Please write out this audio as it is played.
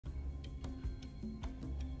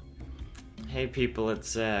Hey people, it's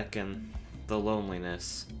Zach, and the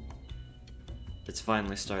loneliness. It's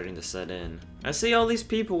finally starting to set in. I see all these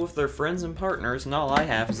people with their friends and partners, and all I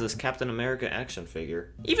have is this Captain America action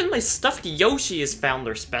figure. Even my stuffed Yoshi has found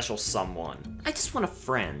their special someone. I just want a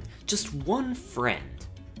friend. Just one friend.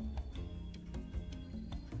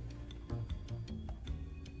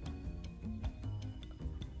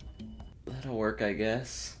 That'll work, I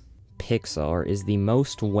guess. Pixar is the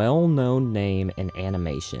most well-known name in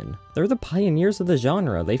animation. They're the pioneers of the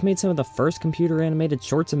genre. They've made some of the first computer-animated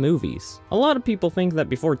shorts and movies. A lot of people think that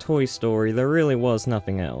before Toy Story, there really was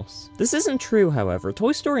nothing else. This isn't true, however.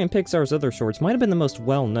 Toy Story and Pixar's other shorts might have been the most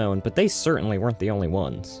well-known, but they certainly weren't the only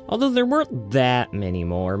ones. Although there weren't that many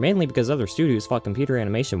more, mainly because other studios thought computer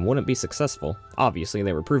animation wouldn't be successful. Obviously,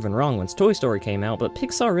 they were proven wrong once Toy Story came out, but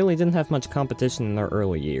Pixar really didn't have much competition in their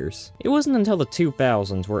early years. It wasn't until the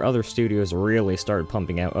 2000s where other studios really started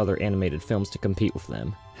pumping out other animated films to compete with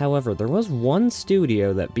them. However, there was one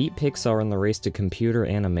studio that beat Pixar in the race to computer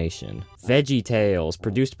animation. Veggietales,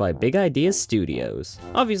 produced by Big Ideas Studios.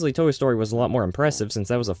 Obviously, Toy Story was a lot more impressive since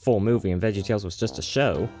that was a full movie and Veggietales was just a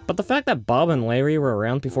show, but the fact that Bob and Larry were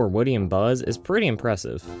around before Woody and Buzz is pretty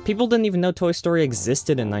impressive. People didn't even know Toy Story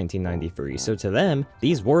existed in 1993, so to them,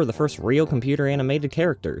 these were the first real computer animated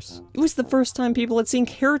characters. It was the first time people had seen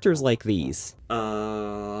characters like these.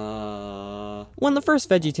 When the first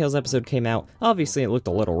Veggietales episode came out, obviously it looked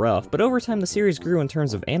a little rough, but over time the series grew in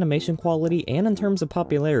terms of animation quality and in terms of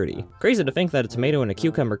popularity. Crazy to think that a tomato and a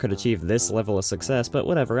cucumber could achieve this level of success, but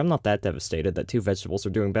whatever, I'm not that devastated that two vegetables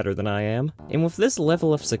are doing better than I am. And with this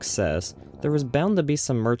level of success, there was bound to be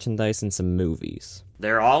some merchandise and some movies.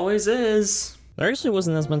 There always is. There actually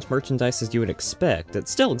wasn't as much merchandise as you would expect. It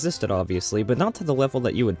still existed, obviously, but not to the level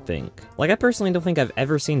that you would think. Like, I personally don't think I've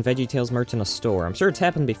ever seen Veggietales merch in a store. I'm sure it's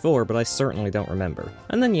happened before, but I certainly don't remember.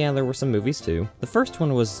 And then, yeah, there were some movies, too. The first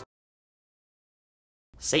one was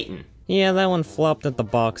Satan. Yeah, that one flopped at the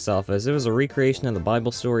box office. It was a recreation of the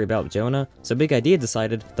Bible story about Jonah, so Big Idea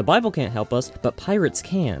decided, the Bible can't help us, but pirates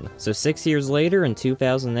can. So 6 years later, in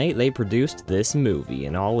 2008, they produced this movie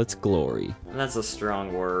in all its glory. That's a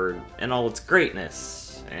strong word. In all its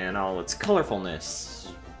greatness, and all its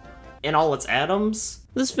colorfulness, in all its atoms.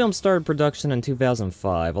 This film started production in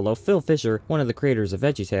 2005, although Phil Fisher, one of the creators of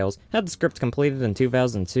Veggietales, had the script completed in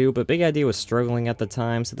 2002, but Big Idea was struggling at the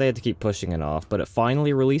time, so they had to keep pushing it off, but it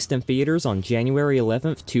finally released in theaters on January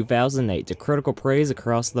 11th, 2008, to critical praise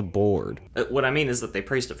across the board. What I mean is that they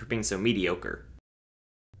praised it for being so mediocre.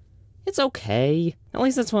 It's okay. At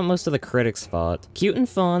least that's what most of the critics thought. Cute and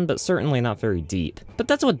fun, but certainly not very deep. But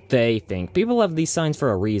that's what they think. People have these signs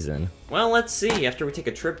for a reason. Well, let's see, after we take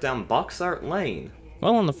a trip down Box Art Lane.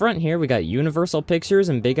 Well, on the front here, we got Universal Pictures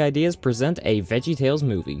and Big Ideas present a Veggietales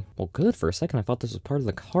movie. Well, good, for a second I thought this was part of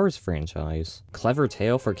the Cars franchise. Clever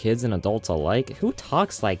tale for kids and adults alike? Who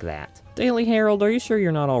talks like that? Daily Herald, are you sure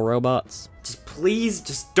you're not all robots? Please,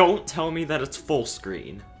 just don't tell me that it's full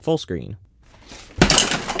screen. Full screen.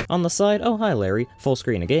 On the side, oh hi Larry, full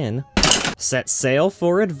screen again. Set sail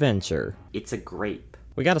for adventure. It's a grape.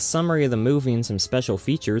 We got a summary of the movie and some special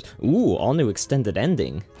features. Ooh, all new extended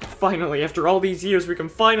ending. Finally, after all these years, we can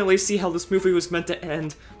finally see how this movie was meant to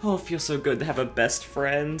end. Oh, it feels so good to have a best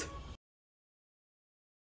friend.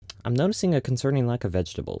 I'm noticing a concerning lack of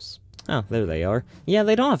vegetables. Oh, there they are. Yeah,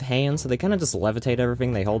 they don't have hands, so they kind of just levitate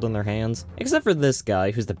everything they hold in their hands. Except for this guy,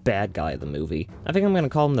 who's the bad guy of the movie. I think I'm gonna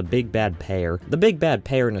call him the Big Bad Pair. The Big Bad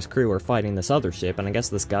Pair and his crew are fighting this other ship, and I guess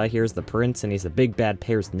this guy here is the prince, and he's the Big Bad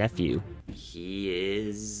Pair's nephew. He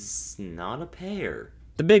is not a pair.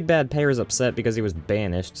 The Big Bad Pair is upset because he was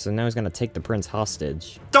banished, so now he's gonna take the prince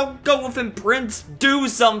hostage. Don't go with him, Prince! Do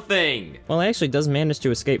something! Well, he actually does manage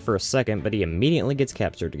to escape for a second, but he immediately gets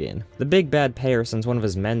captured again. The Big Bad Pair sends one of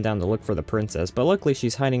his men down to look for the princess, but luckily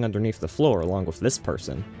she's hiding underneath the floor along with this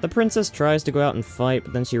person. The princess tries to go out and fight,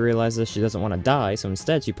 but then she realizes she doesn't want to die, so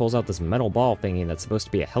instead she pulls out this metal ball thingy that's supposed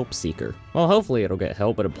to be a help seeker. Well, hopefully it'll get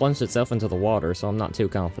help, but it plunged itself into the water, so I'm not too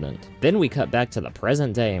confident. Then we cut back to the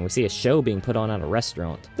present day, and we see a show being put on at a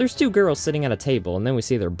restaurant. There's two girls sitting at a table, and then we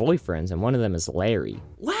see their boyfriends, and one of them is Larry.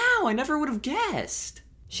 Wow, I never would have guessed!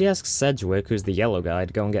 She asks Sedgwick, who's the yellow guy,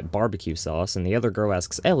 to go and get barbecue sauce, and the other girl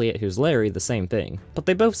asks Elliot, who's Larry, the same thing. But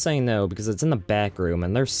they both say no because it's in the back room,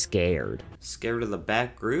 and they're scared. Scared of the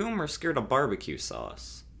back room, or scared of barbecue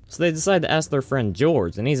sauce? So they decide to ask their friend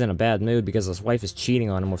George, and he's in a bad mood because his wife is cheating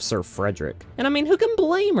on him with Sir Frederick. And I mean, who can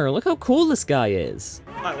blame her? Look how cool this guy is.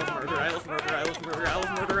 I love murder, I love murder, I love murder, I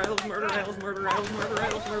love murder, I love murder, I love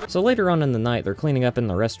So later on in the night, they're cleaning up in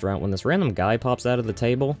the restaurant when this random guy pops out of the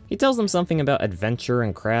table. He tells them something about adventure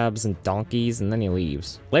and crabs and donkeys, and then he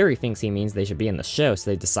leaves. Larry thinks he means they should be in the show,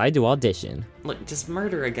 so they decide to audition. Look, just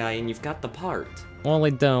murder a guy and you've got the part. Well,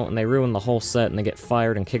 they don't, and they ruin the whole set, and they get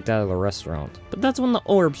fired and kicked out of the restaurant. But that's when the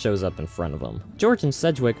orb shows up in front of them. George and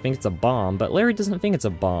Sedgwick think it's a bomb, but Larry doesn't think it's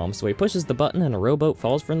a bomb, so he pushes the button and a rowboat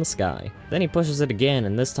falls from the sky. Then he pushes it again,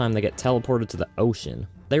 and this time they get teleported to the ocean.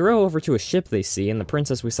 They row over to a ship they see, and the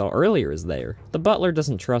princess we saw earlier is there. The butler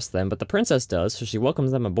doesn't trust them, but the princess does, so she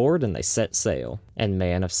welcomes them aboard and they set sail. And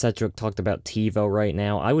man, if Sedgwick talked about TiVo right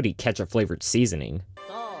now, I would eat ketchup-flavored seasoning.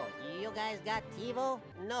 So, you guys got TiVo?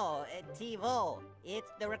 No, TiVo.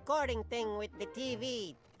 It's the recording thing with the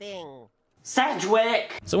TV thing.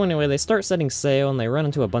 Sedgwick! So anyway, they start setting sail and they run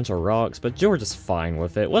into a bunch of rocks, but George is fine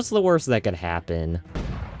with it. What's the worst that could happen?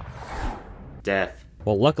 Death.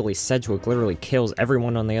 Well, luckily Sedgwick literally kills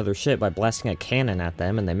everyone on the other ship by blasting a cannon at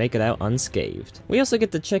them, and they make it out unscathed. We also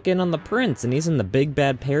get to check in on the prince, and he's in the Big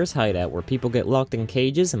Bad Pair's hideout where people get locked in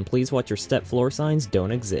cages and please watch your step floor signs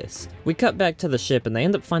don't exist. We cut back to the ship and they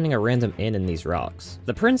end up finding a random inn in these rocks.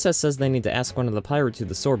 The princess says they need to ask one of the pirates who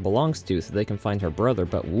the sword belongs to so they can find her brother,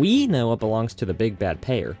 but we know it belongs to the Big Bad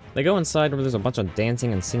Pair. They go inside where there's a bunch of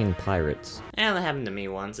dancing and singing pirates. That happened to me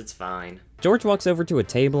once, it's fine. George walks over to a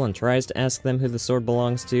table and tries to ask them who the sword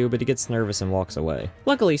belongs to, but he gets nervous and walks away.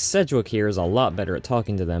 Luckily, Sedgwick here is a lot better at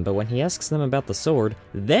talking to them, but when he asks them about the sword,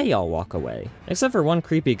 they all walk away. Except for one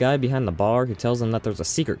creepy guy behind the bar who tells them that there's a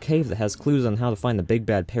secret cave that has clues on how to find the Big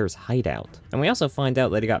Bad Pair's hideout. And we also find out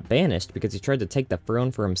that he got banished because he tried to take the throne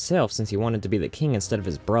for himself since he wanted to be the king instead of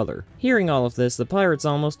his brother. Hearing all of this, the pirates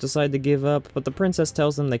almost decide to give up, but the princess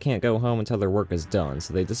tells them they can't go home until their work is done,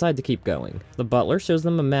 so they decide to keep going. The butler shows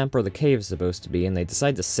them a map where the cave is supposed to be, and they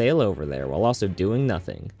decide to sail over there while also doing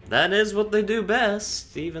nothing. That is what they do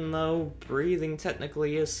best, even though breathing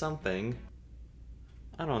technically is something.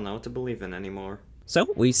 I don't know what to believe in anymore. So,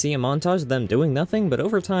 we see a montage of them doing nothing, but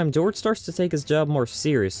over time, George starts to take his job more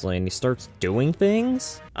seriously, and he starts doing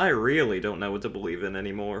things? I really don't know what to believe in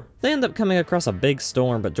anymore. They end up coming across a big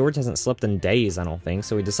storm, but George hasn't slept in days, I don't think,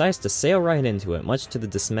 so he decides to sail right into it, much to the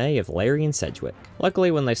dismay of Larry and Sedgwick.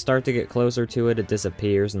 Luckily, when they start to get closer to it, it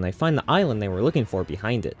disappears, and they find the island they were looking for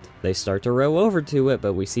behind it. They start to row over to it,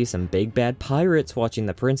 but we see some big bad pirates watching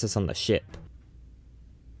the princess on the ship.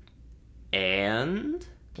 And?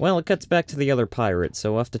 Well, it cuts back to the other pirates,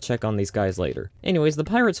 so we'll have to check on these guys later. Anyways, the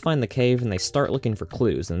pirates find the cave and they start looking for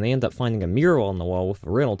clues, and they end up finding a mural on the wall with a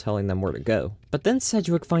riddle telling them where to go. But then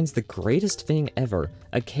Sedgwick finds the greatest thing ever,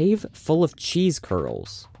 a cave full of cheese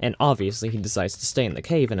curls. And obviously he decides to stay in the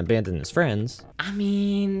cave and abandon his friends. I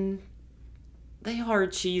mean, they are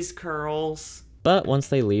cheese curls. But once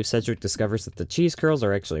they leave, Sedgwick discovers that the cheese curls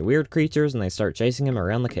are actually weird creatures and they start chasing him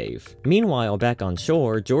around the cave. Meanwhile, back on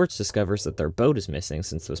shore, George discovers that their boat is missing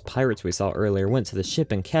since those pirates we saw earlier went to the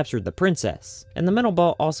ship and captured the princess. And the metal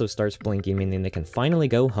ball also starts blinking, meaning they can finally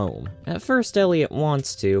go home. At first, Elliot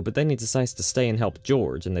wants to, but then he decides to stay and help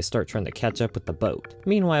George, and they start trying to catch up with the boat.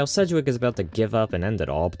 Meanwhile, Sedgwick is about to give up and end it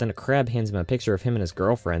all, but then a crab hands him a picture of him and his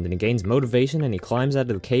girlfriend, and he gains motivation and he climbs out of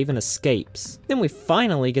the cave and escapes. Then we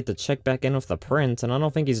finally get to check back in with the prince, and I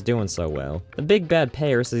don't think he's doing so well. The Big Bad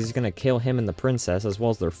Pair says he's gonna kill him and the princess as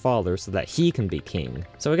well as their father so that he can be king.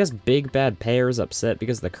 So I guess Big Bad Pair is upset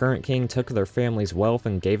because the current king took their family's wealth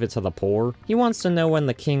and gave it to the poor. He wants to know when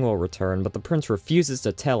the king will return, but the prince refuses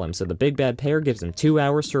to tell him, so the Big Bad Pair gives him 2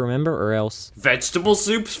 hours to remember or else vegetable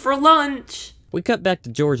soups for lunch! We cut back to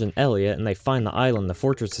George and Elliot, and they find the island the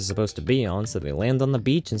fortress is supposed to be on, so they land on the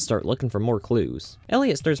beach and start looking for more clues.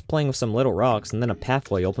 Elliot starts playing with some little rocks, and then a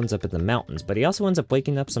pathway opens up in the mountains, but he also ends up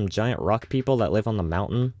waking up some giant rock people that live on the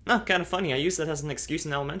mountain. Oh, kinda funny, I used that as an excuse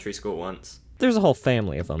in elementary school once. There's a whole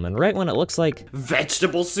family of them, and right when it looks like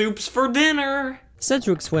vegetable soups for dinner!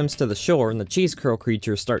 Sedgwick swims to the shore, and the cheese curl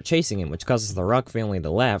creatures start chasing him, which causes the rock family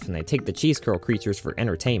to laugh, and they take the cheese curl creatures for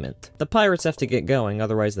entertainment. The pirates have to get going,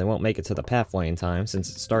 otherwise they won't make it to the pathway in time,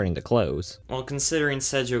 since it's starting to close. Well, considering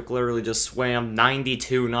Sedgwick literally just swam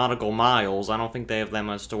 92 nautical miles, I don't think they have that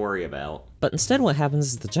much to worry about. But instead what happens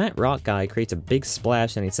is the giant rock guy creates a big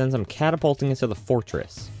splash and he sends them catapulting into the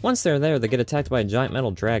fortress. Once they're there, they get attacked by a giant metal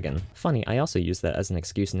dragon. Funny, I also used that as an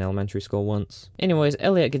excuse in elementary school once. Anyways,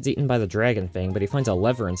 Elliot gets eaten by the dragon thing, but he finds a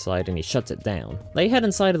lever inside and he shuts it down. They head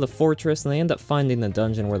inside of the fortress and they end up finding the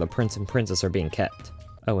dungeon where the prince and princess are being kept.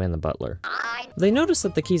 Oh, and the butler. They notice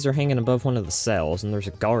that the keys are hanging above one of the cells, and there's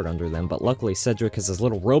a guard under them, but luckily Sedgwick has his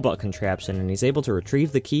little robot contraption, and he's able to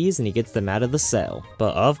retrieve the keys, and he gets them out of the cell.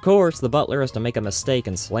 But of course, the butler has to make a mistake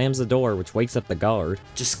and slams the door, which wakes up the guard.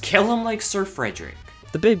 Just kill him like Sir Frederick.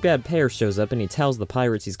 The big bad pair shows up and he tells the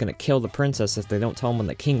pirates he's gonna kill the princess if they don't tell him when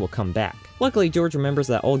the king will come back. Luckily, George remembers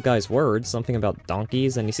that old guy's words, something about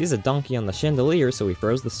donkeys, and he sees a donkey on the chandelier, so he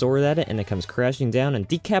throws the sword at it and it comes crashing down and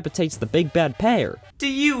decapitates the big bad pair. Do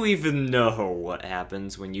you even know what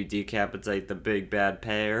happens when you decapitate the big bad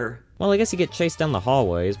pair? Well, I guess you get chased down the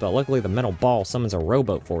hallways, but luckily the metal ball summons a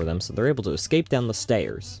rowboat for them, so they're able to escape down the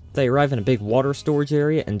stairs. They arrive in a big water storage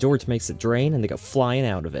area, and George makes it drain, and they go flying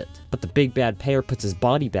out of it. But the big bad pair puts his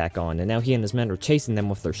body back on, and now he and his men are chasing them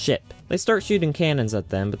with their ship. They start shooting cannons at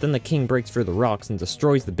them, but then the king breaks through the rocks and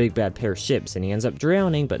destroys the big bad pair's ships, and he ends up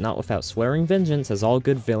drowning, but not without swearing vengeance, as all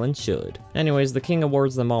good villains should. Anyways, the king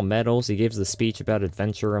awards them all medals, he gives the speech about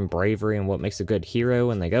adventure and bravery and what makes a good hero,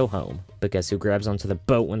 and they go home. But guess who grabs onto the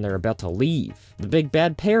boat when they're about to leave? The big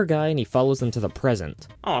bad pair guy, and he follows them to the present.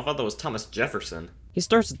 Oh, I thought that was Thomas Jefferson. He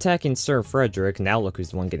starts attacking Sir Frederick, now look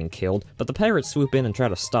who's the one getting killed, but the pirates swoop in and try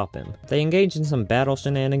to stop him. They engage in some battle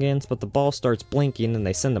shenanigans, but the ball starts blinking and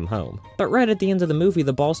they send him home. But right at the end of the movie,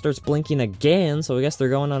 the ball starts blinking again, so I guess they're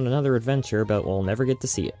going on another adventure, but we'll never get to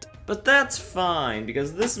see it. But that's fine,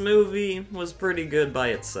 because this movie was pretty good by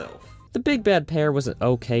itself. The big bad pair was an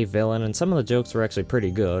okay villain, and some of the jokes were actually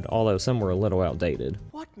pretty good, although some were a little outdated.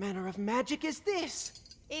 What manner of magic is this?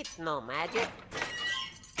 It's no magic.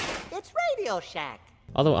 It's Radio Shack.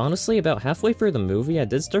 Although honestly, about halfway through the movie, I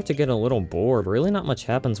did start to get a little bored. Really not much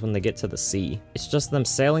happens when they get to the sea. It's just them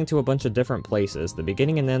sailing to a bunch of different places. The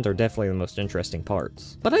beginning and end are definitely the most interesting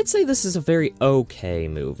parts. But I'd say this is a very okay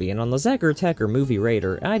movie, and on the Zacker Tacker movie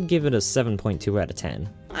rater, I'd give it a 7.2 out of 10.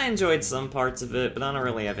 I enjoyed some parts of it, but I don't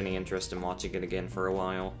really have any interest in watching it again for a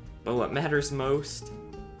while. But what matters most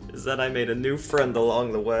is that I made a new friend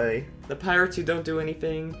along the way. The pirates who don't do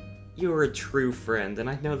anything, you are a true friend, and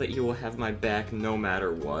I know that you will have my back no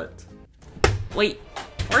matter what. Wait,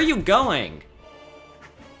 where are you going?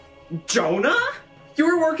 Jonah? You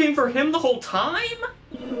were working for him the whole time?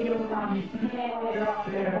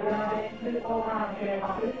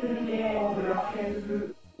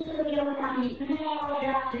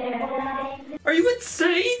 Are you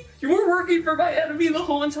insane? You were working for my enemy the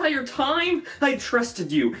whole entire time? I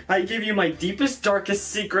trusted you. I gave you my deepest, darkest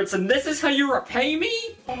secrets, and this is how you repay me?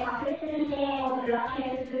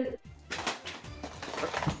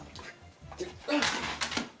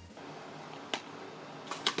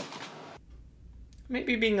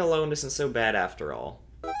 Maybe being alone isn't so bad after all.